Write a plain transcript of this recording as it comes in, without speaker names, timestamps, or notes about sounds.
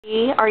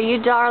Are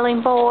you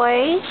darling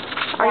boy?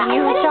 Are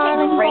you a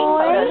darling great boy?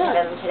 photos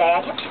of him today.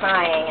 I kept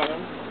trying and...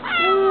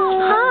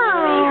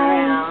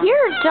 Hi.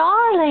 You're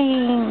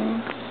darling.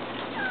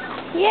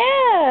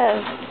 Yes.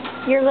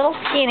 You're a little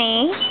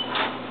skinny.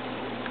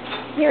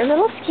 You're a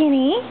little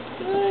skinny.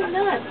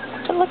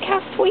 Nuts. But look how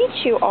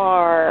sweet you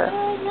are.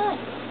 Nuts.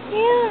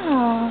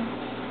 Yeah.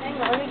 Hang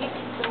on, let me get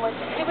some more.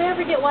 Did we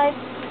ever get wipes?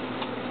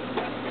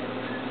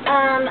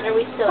 Are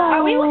we still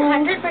out? Are we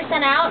 100%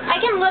 out? I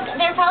can look.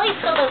 There are probably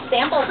still those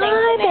sample things.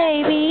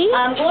 Hi, baby.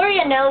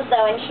 Gloria knows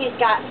though, and she's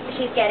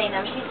getting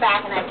them. She's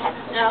back, and I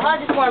tested. No,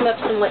 I'll just warm up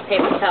some wet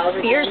paper towels.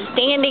 You're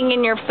standing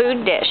in your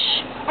food dish.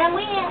 And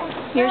we.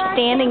 You're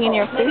standing in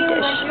your food Maybe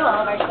dish. we went through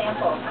all of our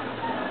samples.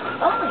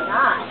 Oh my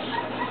gosh.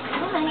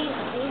 How many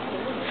of these do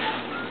we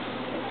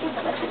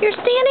need? You're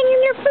standing in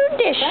your food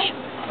dish.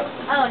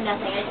 Oh,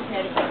 nothing. I just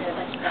noticed there's a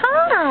bunch of stuff.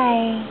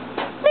 Hi.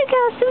 Look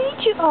how sweet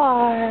you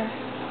are.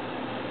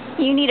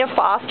 You need a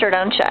foster,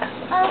 don't you?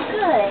 Oh,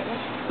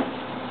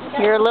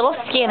 good. You're a little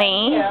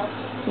skinny.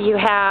 You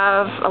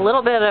have a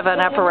little bit of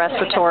an upper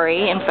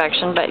respiratory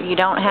infection, but you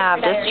don't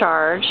have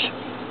discharge,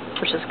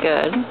 which is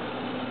good.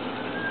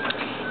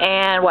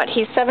 And what,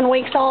 he's 7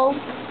 weeks old?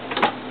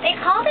 They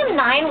called him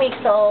 9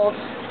 weeks old,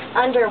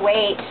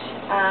 underweight.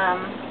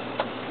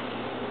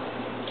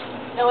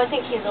 No, I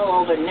think he's a little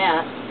older than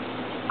that.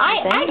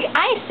 I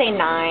say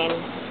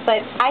 9,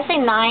 but I say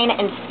 9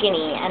 and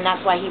skinny, and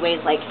that's why he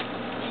weighs like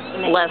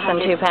less than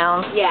 2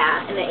 pounds?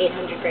 Yeah, in the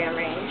 800 gram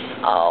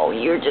range. Oh,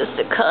 you're just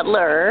a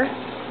cuddler.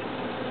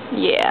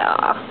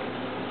 Yeah.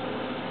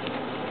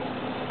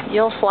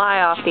 You'll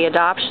fly off the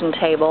adoption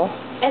table.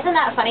 Isn't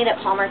that funny that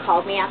Palmer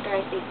called me after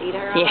I CC'd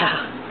her?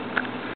 Yeah.